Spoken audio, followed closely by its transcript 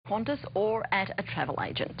Qantas or at a travel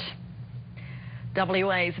agent.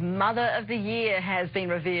 WA's Mother of the Year has been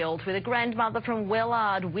revealed, with a grandmother from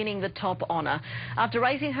Wellard winning the top honour. After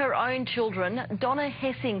raising her own children, Donna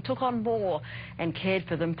Hessing took on more and cared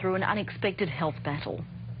for them through an unexpected health battle.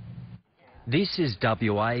 This is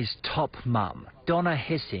WA's top mum. Donna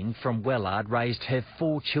Hessing from Wellard raised her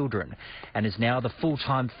 4 children and is now the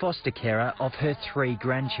full-time foster carer of her 3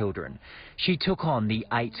 grandchildren. She took on the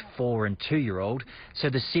 8, 4 and 2-year-old so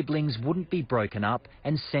the siblings wouldn't be broken up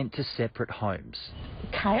and sent to separate homes.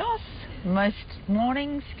 Chaos, most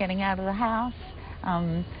mornings, getting out of the house.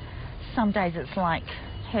 Some days it's like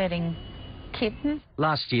herding kittens.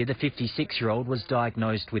 Last year, the 56-year-old was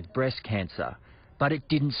diagnosed with breast cancer. But it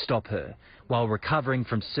didn't stop her. While recovering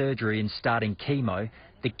from surgery and starting chemo,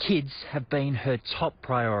 the kids have been her top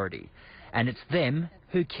priority. And it's them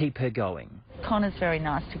who keep her going. Connor's very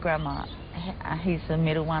nice to Grandma. He's the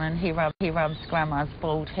middle one, and he rubs Grandma's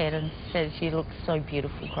bald head and says, "You look so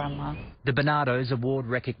beautiful, Grandma." The Barnardos Award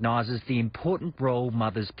recognises the important role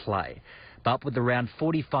mothers play. But with around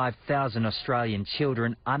 45,000 Australian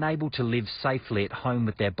children unable to live safely at home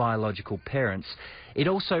with their biological parents, it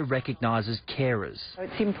also recognises carers.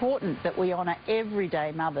 It's important that we honour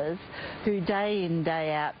everyday mothers who day in,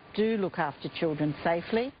 day out do look after children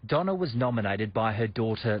safely. Donna was nominated by her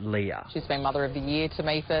daughter Leah. She's been Mother of the Year to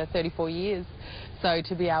me for 34 years, so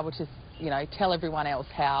to be able to tell everyone else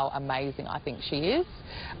how amazing I think she is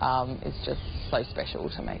just so special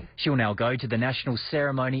to me. She'll now go to the national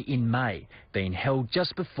ceremony in May, being held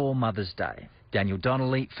just before Mother's Day. Daniel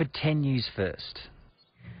Donnelly for 10 News First.